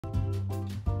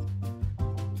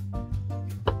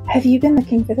Have you been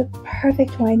looking for the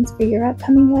perfect wines for your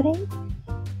upcoming wedding?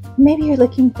 Maybe you're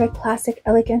looking for a classic,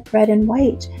 elegant red and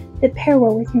white that pair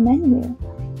well with your menu,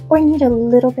 or need a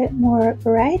little bit more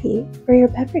variety for your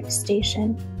beverage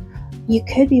station. You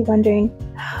could be wondering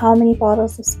how many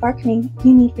bottles of sparkling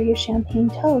you need for your champagne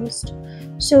toast.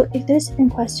 So if those have been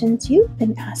questions you've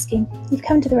been asking, you've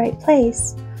come to the right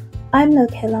place. I'm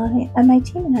Lokelani, and my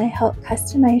team and I help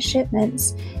customize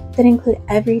shipments that include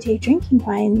everyday drinking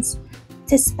wines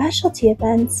to specialty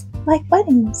events like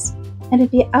weddings. And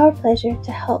it'd be our pleasure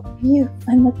to help you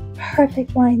find the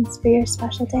perfect wines for your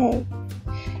special day.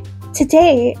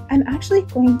 Today, I'm actually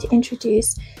going to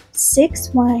introduce 6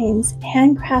 wines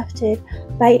handcrafted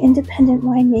by independent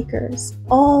winemakers,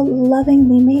 all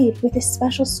lovingly made with a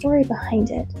special story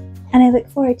behind it. And I look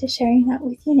forward to sharing that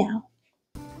with you now.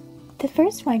 The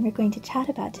first wine we're going to chat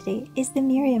about today is the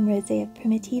Miriam Rosé of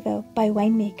Primitivo by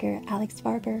winemaker Alex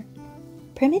Farber.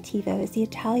 Primitivo is the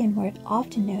Italian wort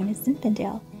often known as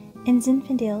Zinfandel, and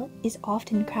Zinfandel is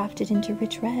often crafted into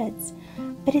rich reds,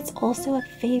 but it's also a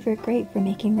favorite grape for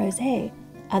making rosé,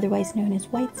 otherwise known as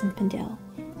white Zinfandel.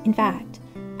 In fact,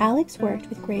 Alex worked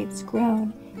with grapes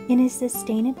grown in a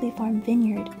sustainably farmed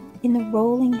vineyard in the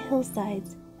rolling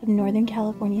hillsides of Northern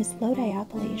California's Lodi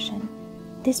appellation.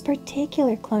 This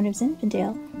particular clone of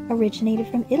Zinfandel originated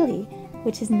from Italy,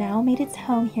 which has now made its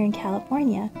home here in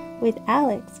California, with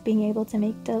Alex being able to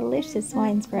make delicious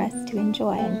wines for us to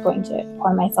enjoy. I'm going to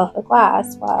pour myself a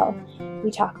glass while we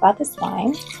talk about this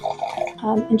wine.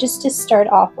 And just to start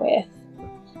off with,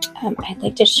 I'd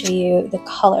like to show you the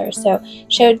color. So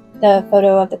showed the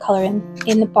photo of the color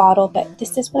in the bottle, but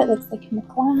this is what it looks like in the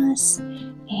glass.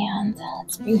 And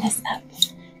let's bring this up.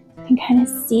 You can kind of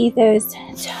see those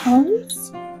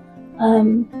tones.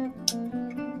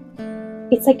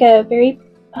 It's like a very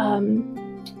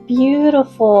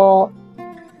beautiful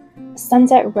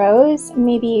sunset rose,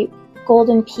 maybe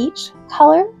golden peach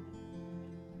color.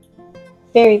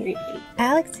 Very, very pretty.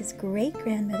 Alex's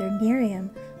great-grandmother Miriam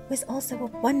was also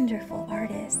a wonderful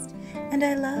artist, and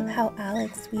I love how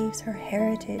Alex weaves her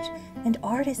heritage and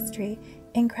artistry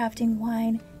in crafting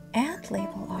wine and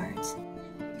label art.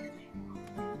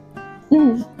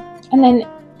 And then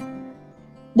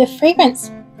the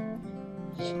fragrance,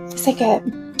 it's like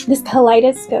this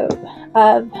kaleidoscope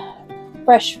of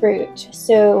fresh fruit.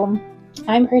 So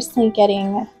I'm personally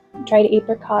getting dried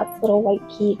apricots, little white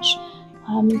peach,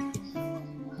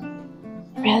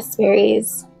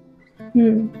 raspberries,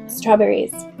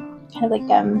 strawberries. Kind of like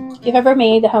if you've ever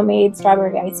made the homemade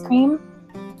strawberry ice cream,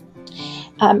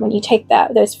 when you take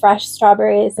those fresh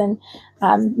strawberries and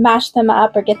mash them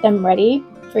up or get them ready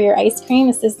for your ice cream,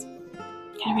 this is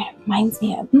kind of reminds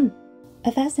me of.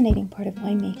 A fascinating part of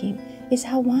winemaking is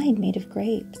how wine made of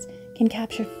grapes can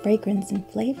capture fragrance and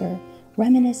flavor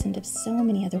reminiscent of so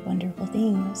many other wonderful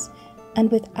things.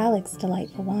 And with Alex's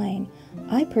delightful wine,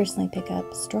 I personally pick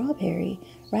up strawberry,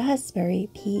 raspberry,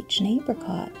 peach, and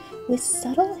apricot with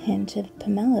subtle hint of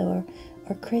pomelo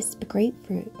or crisp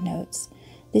grapefruit notes.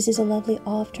 This is a lovely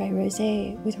off-dry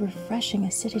rosé with refreshing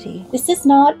acidity. This is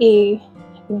not a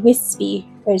wispy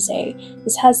rosé.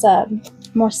 This has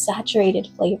more saturated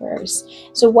flavors.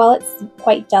 So while it's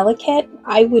quite delicate,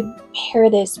 I would pair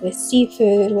this with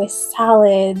seafood, with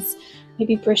salads,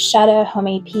 maybe bruschetta,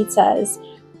 homemade pizzas.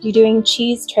 If you're doing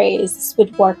cheese trays, this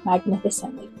would work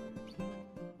magnificently.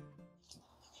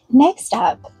 Next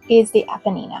up is the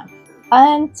Eponina.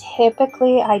 And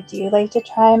typically I do like to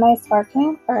try my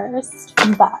sparkling first,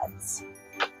 but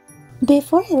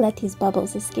before I let these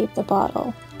bubbles escape the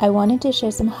bottle, I wanted to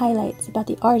share some highlights about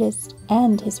the artist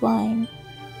and his wine.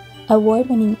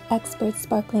 Award-winning expert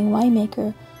sparkling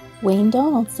winemaker Wayne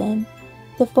Donaldson,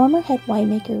 the former head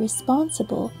winemaker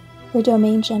responsible for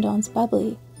Domaine Chandon's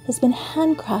Bubbly, has been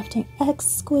handcrafting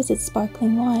exquisite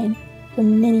sparkling wine for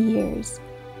many years,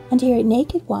 and here at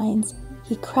Naked Wines,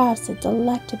 he crafts a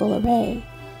delectable array.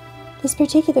 This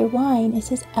particular wine is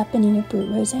his Eponina Brut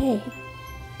Rosé.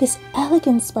 This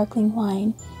elegant sparkling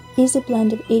wine is a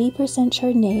blend of 80%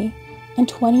 Chardonnay and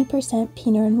 20%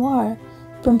 Pinot Noir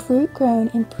from fruit grown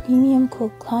in premium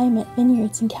cool climate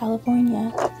vineyards in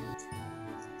California.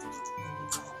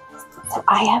 So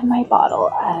I have my bottle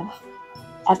of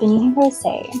Eponina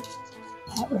Rosé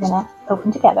that we're gonna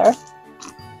open together.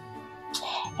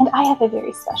 And I have a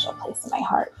very special place in my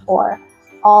heart for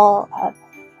all of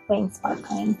Wayne's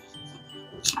sparkling,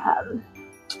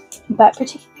 but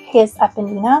particularly his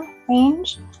Eponina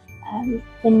range.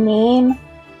 The name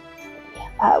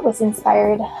was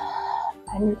inspired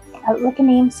and like a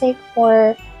namesake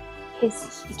for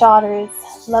his daughter's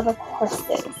love of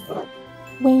horses.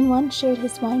 Wayne once shared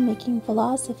his winemaking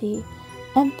philosophy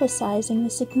emphasizing the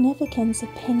significance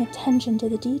of paying attention to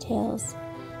the details.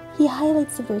 He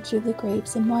highlights the virtue of the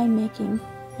grapes in winemaking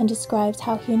and describes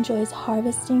how he enjoys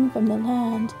harvesting from the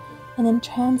land and then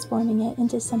transforming it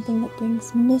into something that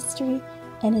brings mystery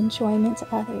and enjoyment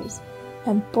to others.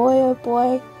 And boy, oh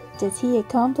boy, does he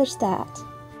accomplish that.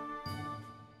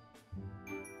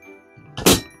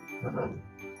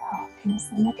 Oh goodness,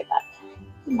 and look at that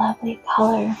lovely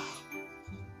color.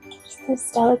 Just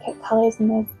those delicate colors and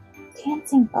those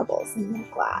dancing bubbles in the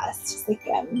glass. Just like,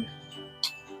 yeah,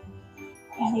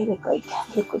 they look like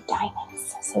liquid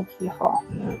diamonds. So beautiful.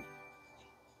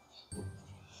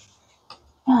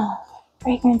 Oh,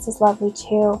 fragrance is lovely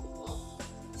too.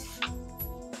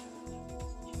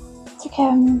 It's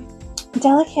like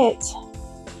delicate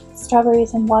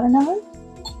strawberries and watermelon.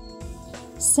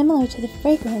 Similar to the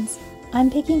fragrance, I'm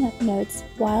picking up notes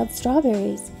of wild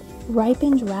strawberries,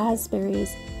 ripened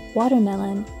raspberries,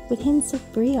 watermelon, with hints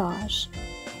of brioche.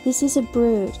 This is a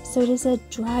Brut, so it is a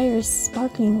drier,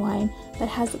 sparkling wine, but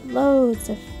has loads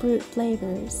of Brut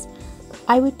flavors.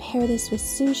 I would pair this with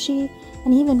sushi,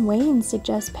 and even Wayne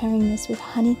suggests pairing this with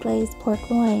honey-glazed pork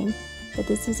loin, but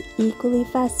this is equally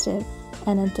festive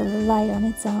and a delight on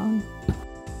its own.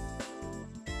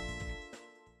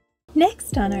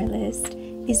 Next on our list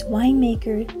is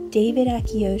winemaker David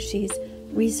Akiyoshi's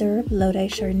Reserve Lodi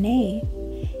Chardonnay.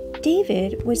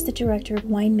 David was the director of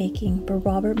winemaking for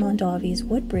Robert Mondavi's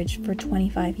Woodbridge for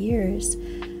 25 years.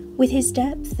 With his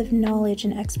depth of knowledge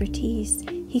and expertise,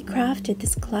 he crafted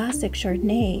this classic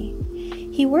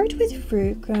Chardonnay. He worked with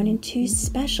fruit grown in two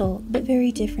special but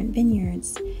very different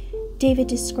vineyards. David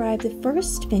described the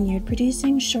first vineyard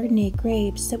producing Chardonnay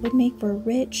grapes that would make for a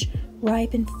rich,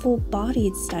 ripe, and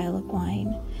full-bodied style of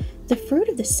wine. The fruit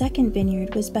of the second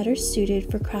vineyard was better suited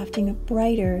for crafting a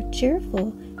brighter,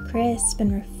 cheerful, crisp,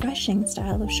 and refreshing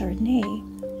style of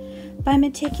Chardonnay. By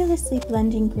meticulously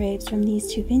blending grapes from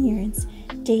these two vineyards,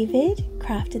 David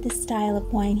crafted the style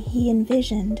of wine he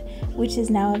envisioned, which is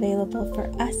now available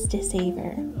for us to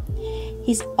savor.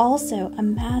 He's also a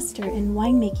master in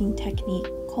winemaking technique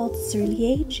called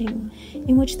surliaging,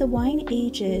 in which the wine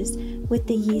ages with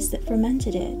the yeast that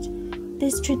fermented it.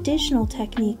 This traditional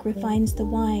technique refines the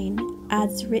wine,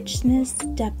 adds richness,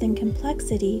 depth, and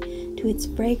complexity to its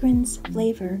fragrance,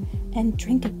 flavor, and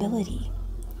drinkability.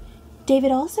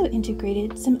 David also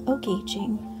integrated some oak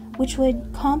aging, which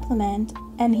would complement,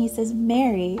 and he says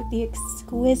marry, the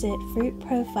exquisite fruit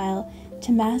profile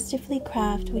to masterfully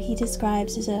craft what he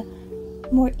describes as a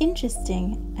more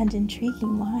interesting and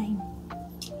intriguing wine.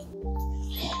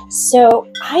 So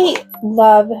I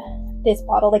love this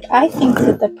bottle. Like, I think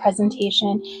that the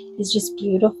presentation is just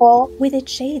beautiful. With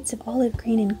its shades of olive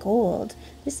green and gold,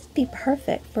 this would be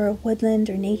perfect for a woodland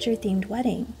or nature-themed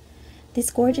wedding.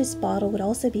 This gorgeous bottle would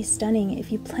also be stunning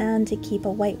if you plan to keep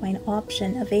a white wine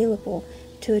option available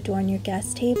to adorn your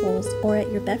guest tables or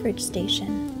at your beverage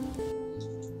station.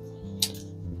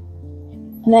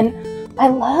 And then I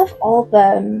love all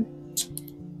the,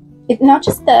 not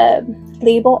just the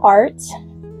label art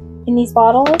in these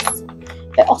bottles,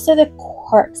 but also the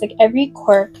corks. Like, every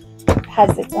cork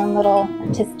has its own little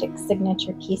artistic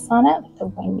signature piece on it, like the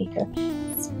winemaker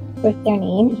with their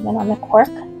name even on the cork.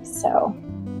 So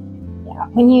yeah,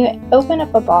 when you open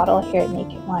up a bottle here at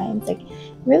Naked Wines, like,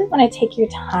 you really want to take your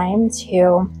time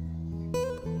to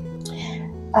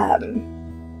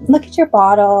look at your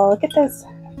bottle, look at those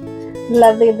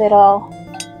lovely little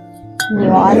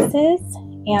nuances,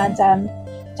 and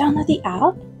download the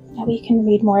app. That way you can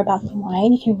read more about the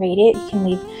wine, you can rate it,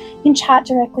 you can chat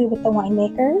directly with the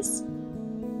winemakers.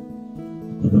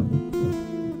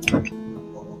 Okay,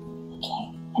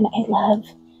 and I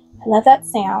love that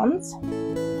sound,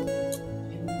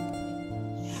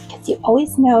 because you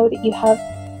always know that you have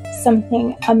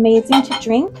something amazing to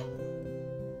drink.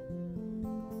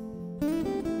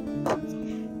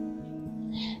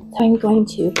 So I'm going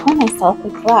to pour myself a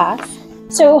glass.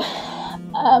 So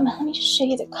let me just show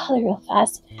you the color real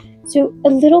fast. So a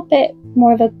little bit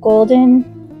more of a golden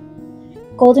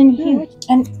hue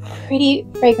and pretty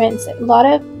fragrance.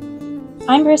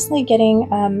 I'm personally getting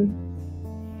a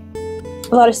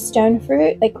lot of stone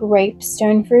fruit, like ripe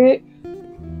stone fruit.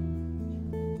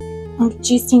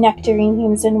 Juicy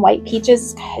nectarines and white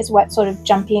peaches is what's sort of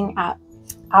jumping out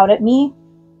at me.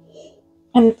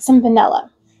 And some vanilla.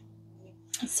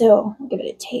 So I'll give it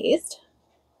a taste.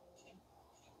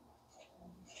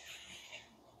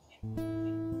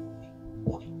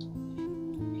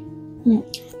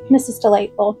 This is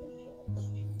delightful.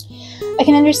 I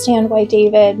can understand why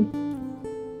David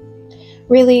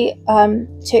really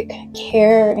took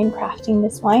care in crafting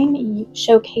this wine,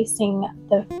 showcasing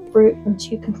the fruit from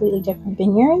two completely different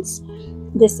vineyards.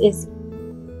 This is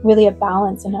really a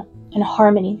balance and a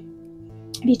harmony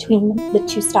between the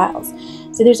two styles.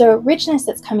 So there's a richness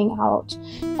that's coming out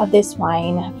of this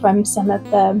wine from some of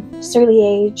the surly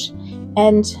age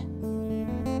and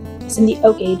some of the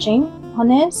oak aging on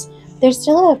this. There's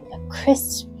still a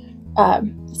crisp,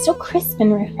 still crisp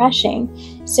and refreshing.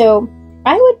 So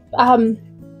I would,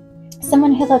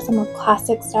 someone who loves some more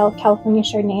classic style California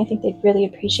Chardonnay, I think they'd really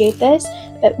appreciate this.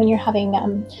 But when you're having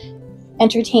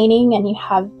entertaining and you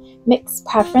have mixed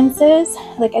preferences,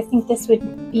 like I think this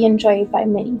would be enjoyed by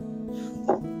many.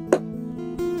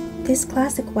 This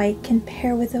classic white can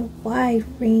pair with a wide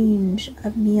range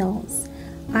of meals.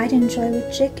 I'd enjoy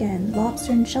with chicken,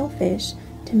 lobster and shellfish,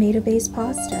 tomato-based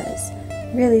pastas.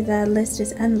 Really, the list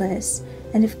is endless,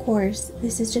 and of course,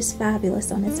 this is just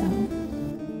fabulous on its own.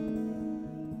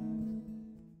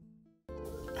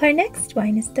 Our next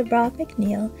wine is the Rob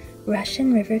McNeill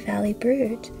Russian River Valley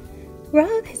Brut.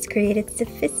 Rob has created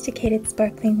sophisticated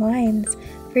sparkling wines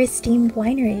for esteemed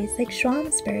wineries like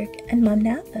Schramsberg and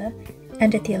Napa,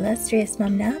 and at the illustrious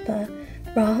Napa,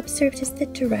 Rob served as the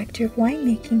director of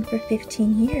winemaking for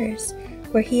 15 years,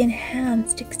 where he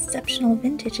enhanced exceptional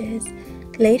vintages,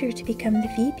 later to become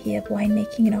the VP of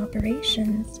winemaking and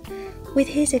operations. With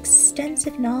his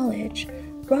extensive knowledge,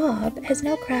 Rob has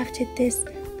now crafted this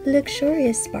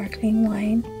luxurious sparkling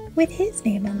wine with his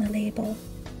name on the label.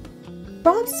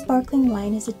 Rob's sparkling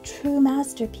wine is a true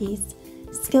masterpiece,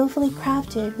 skillfully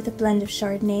crafted with a blend of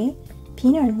Chardonnay,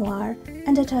 Pinot Noir,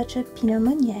 and a touch of Pinot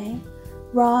Meunier.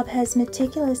 Rob has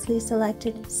meticulously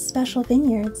selected special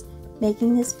vineyards,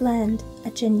 making this blend a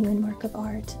genuine work of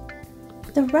art.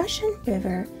 The Russian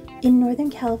River in Northern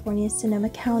California's Sonoma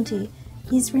County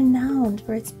is renowned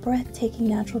for its breathtaking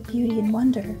natural beauty and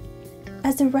wonder.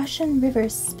 As the Russian River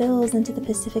spills into the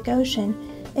Pacific Ocean,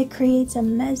 it creates a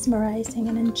mesmerizing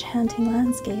and enchanting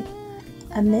landscape.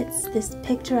 Amidst this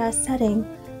picturesque setting,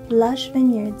 lush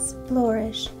vineyards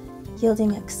flourish,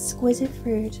 yielding exquisite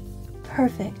fruit,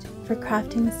 perfect for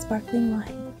crafting the sparkling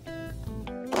wine.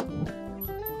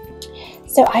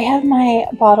 So I have my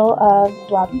bottle of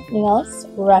Rob McNeill's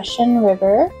Russian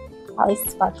River Valley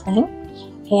Sparkling,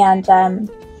 and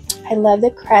I love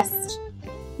the crest.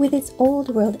 With its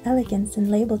old-world elegance and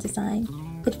label design,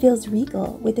 it feels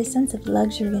regal with a sense of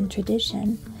luxury and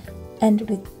tradition, and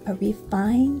with a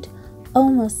refined,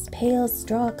 almost pale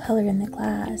straw color in the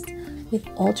glass, with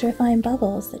ultra-fine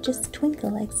bubbles that just twinkle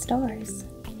like stars.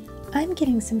 I'm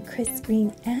getting some crisp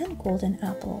green and golden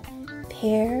apple,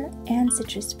 pear and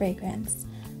citrus fragrance,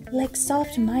 like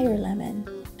soft Meyer lemon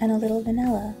and a little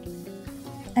vanilla,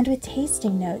 and with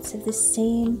tasting notes of the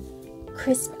same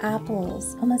crisp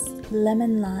apples, almost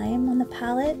lemon lime on the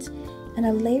palate, and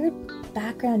a layered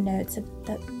background notes of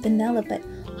the vanilla, but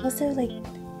also like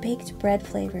baked bread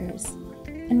flavors.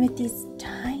 And with these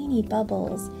tiny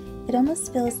bubbles, it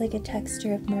almost feels like a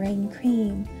texture of meringue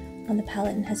cream on the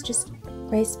palate and has just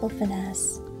graceful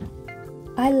finesse.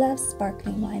 I love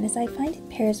sparkling wine as I find it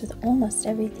pairs with almost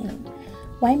everything.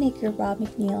 Winemaker Rob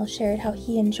McNeill shared how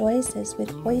he enjoys this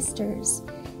with oysters,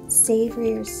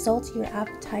 savory or saltier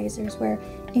appetizers where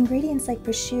ingredients like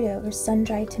prosciutto or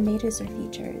sun-dried tomatoes are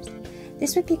featured.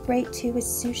 This would be great too with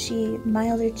sushi,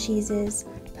 milder cheeses,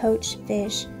 poached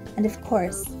fish, and of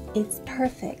course, it's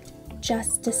perfect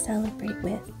just to celebrate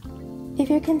with. If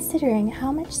you're considering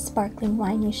how much sparkling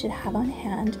wine you should have on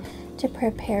hand to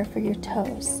prepare for your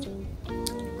toast,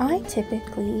 I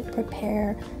typically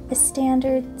prepare a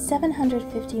standard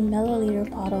 750 milliliter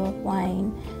bottle of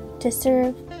wine to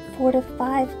serve 4 to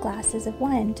 5 glasses of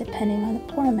wine depending on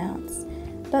the pour amounts.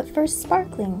 But for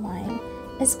sparkling wine,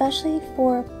 especially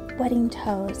for wedding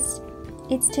toast,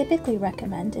 it's typically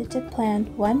recommended to plan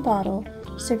 1 bottle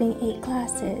serving 8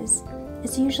 glasses,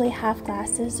 as usually half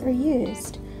glasses are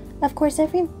used. Of course,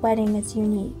 every wedding is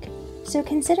unique, so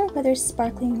consider whether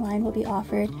sparkling wine will be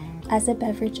offered as a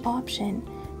beverage option.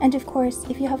 And of course,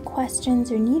 if you have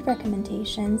questions or need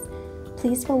recommendations,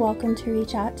 please feel welcome to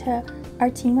reach out to our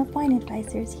team of wine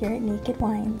advisors here at Naked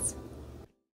Wines.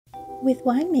 With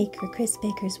winemaker Chris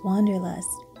Baker's wanderlust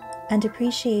and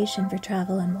appreciation for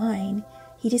travel and wine,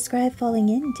 he described falling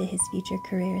into his future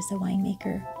career as a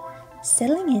winemaker.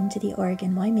 Settling into the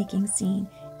Oregon winemaking scene,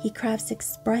 he crafts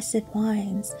expressive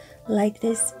wines like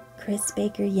this Chris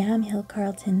Baker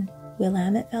Yamhill-Carlton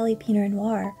Willamette Valley Pinot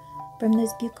Noir from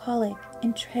those bucolic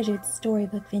and treasured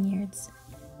storybook vineyards.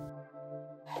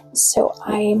 So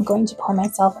I am going to pour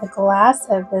myself a glass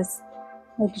of this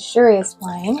luxurious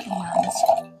wine, and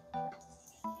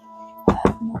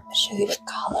I'll show you the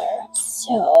color.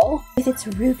 So, with its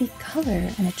ruby color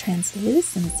and a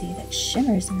translucency that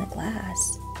shimmers in the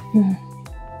glass.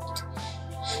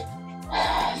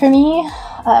 For me,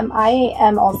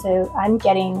 I'm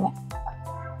getting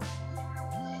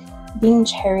bean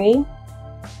cherry.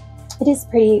 It is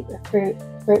pretty fruit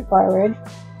forward,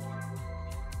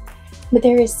 but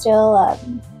there is still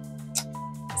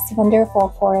this wonderful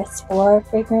forest floor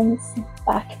fragrance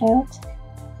back note.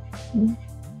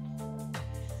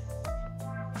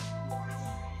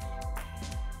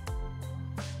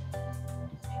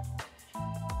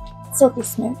 Silky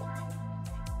smooth.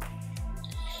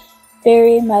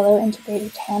 Very mellow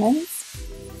integrated tannins.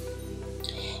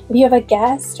 If you have a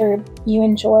guest or you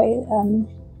enjoy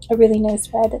a really nice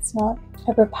red that's not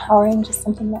overpowering, just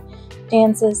something that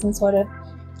dances and sort of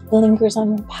lingers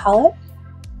on your palate,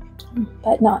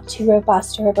 but not too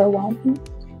robust or overwhelming,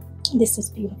 this is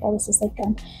beautiful. This is like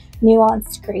a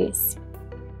nuanced grace.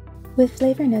 With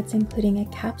flavor notes including a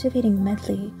captivating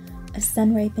medley of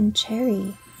sun-ripened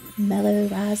cherry, mellow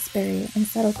raspberry, and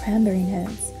subtle cranberry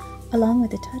notes, along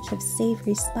with a touch of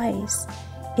savory spice,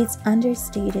 its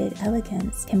understated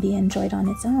elegance can be enjoyed on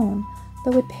its own,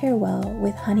 but would pair well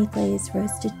with honey-glazed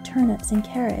roasted turnips and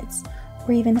carrots,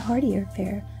 or even heartier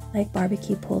fare like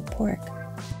barbecue pulled pork.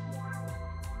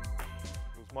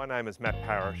 My name is Matt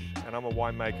Parish, and I'm a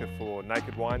winemaker for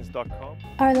nakedwines.com.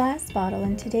 Our last bottle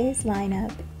in today's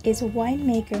lineup is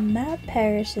winemaker Matt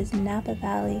Parish's Napa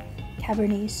Valley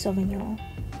Cabernet Sauvignon.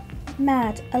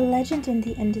 Matt, a legend in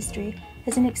the industry,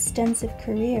 has an extensive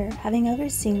career, having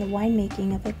overseen the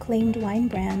winemaking of acclaimed wine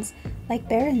brands like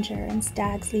Beringer and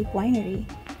Stag's Leap Winery.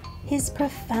 His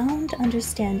profound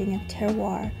understanding of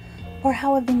terroir, or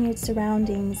how a vineyard's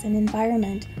surroundings and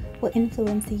environment will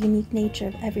influence the unique nature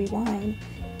of every wine,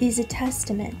 is a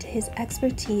testament to his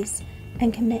expertise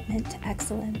and commitment to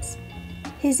excellence.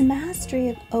 His mastery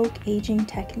of oak aging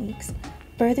techniques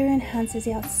further enhances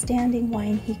the outstanding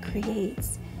wine he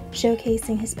creates,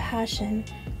 showcasing his passion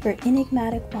for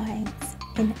enigmatic wines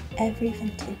in every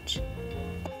vintage.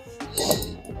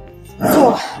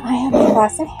 So I have a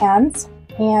glass in hand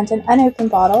and an unopened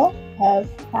bottle of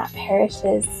Matt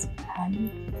Parish's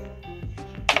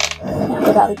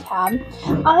Napa Valley Cab.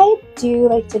 I do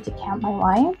like to decant my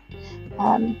wine,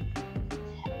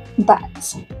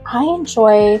 but I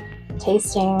enjoy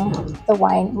tasting the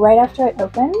wine right after it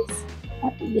opens.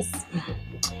 At least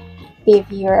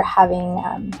if you're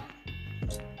having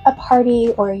a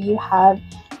party or you have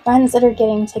friends that are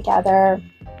getting together,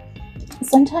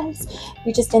 sometimes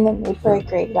you're just in the mood for a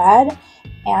great red,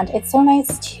 and it's so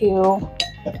nice to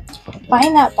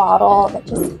find that bottle that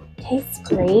just tastes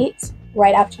great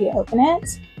right after you open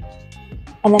it,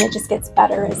 and then it just gets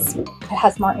better as it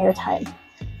has more airtime.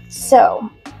 So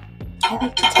I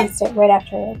like to taste it right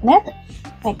after I open it.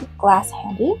 My glass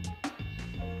handy.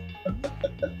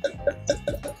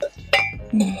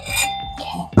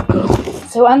 Okay.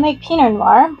 So unlike Pinot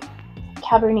Noir,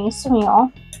 Cabernet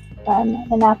Sauvignon from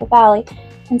the Napa Valley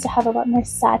tends to have a lot more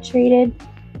saturated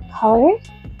color,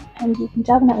 and you can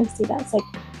definitely see that. It's like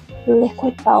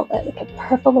liquid velvet, like a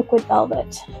purple liquid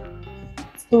velvet.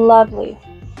 It's lovely.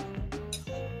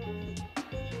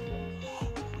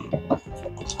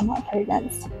 I want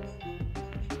fragrance.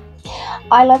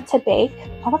 I love to bake.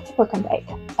 I love to cook and bake.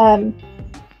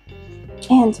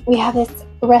 And we have this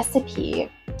recipe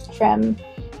from,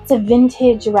 it's a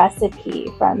vintage recipe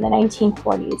from the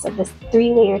 1940s of this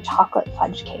 3-layer chocolate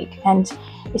fudge cake. And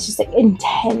it's just like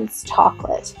intense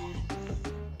chocolate.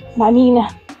 And I mean,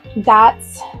 you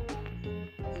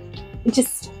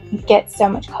just get so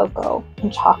much cocoa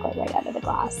and chocolate right out of the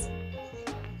glass.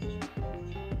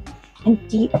 And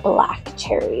deep black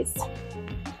cherries.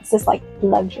 It's just like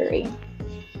luxury.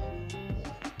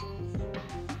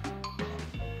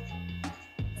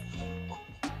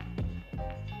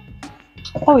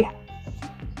 Oh yeah.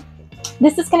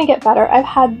 This is going to get better. I've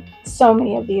had so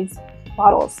many of these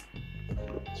bottles.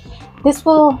 This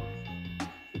will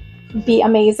be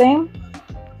amazing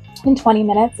in 20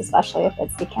 minutes, especially if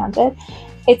it's decanted.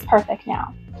 It's perfect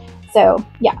now. So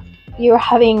yeah, if you're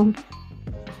having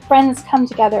friends come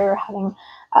together, having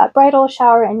a bridal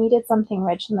shower and needed something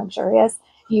rich and luxurious,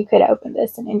 you could open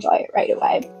this and enjoy it right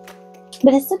away.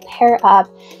 But it's to pair up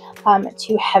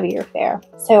to heavier fare.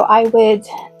 So I would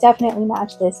definitely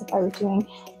match this if I were doing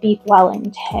beef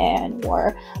Wellington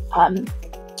or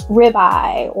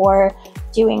ribeye, or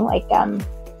doing like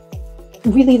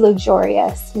really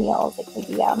luxurious meals, like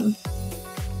maybe a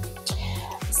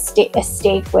steak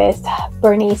with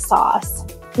béarnaise sauce.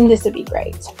 And this would be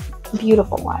great.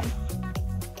 Beautiful wine.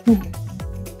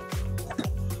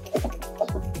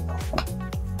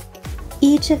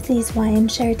 Each of these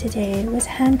wines shared today was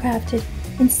handcrafted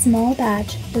in small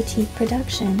batch boutique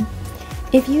production.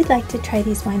 If you'd like to try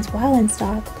these wines while in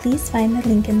stock, please find the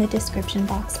link in the description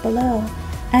box below.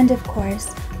 And of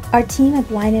course, Our team of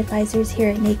wine advisors here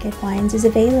at Naked Wines is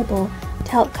available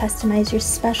to help customize your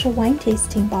special wine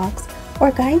tasting box or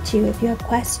guide you if you have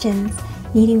questions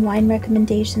needing wine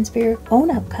recommendations for your own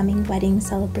upcoming wedding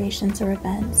celebrations or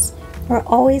events. We're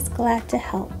always glad to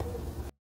help.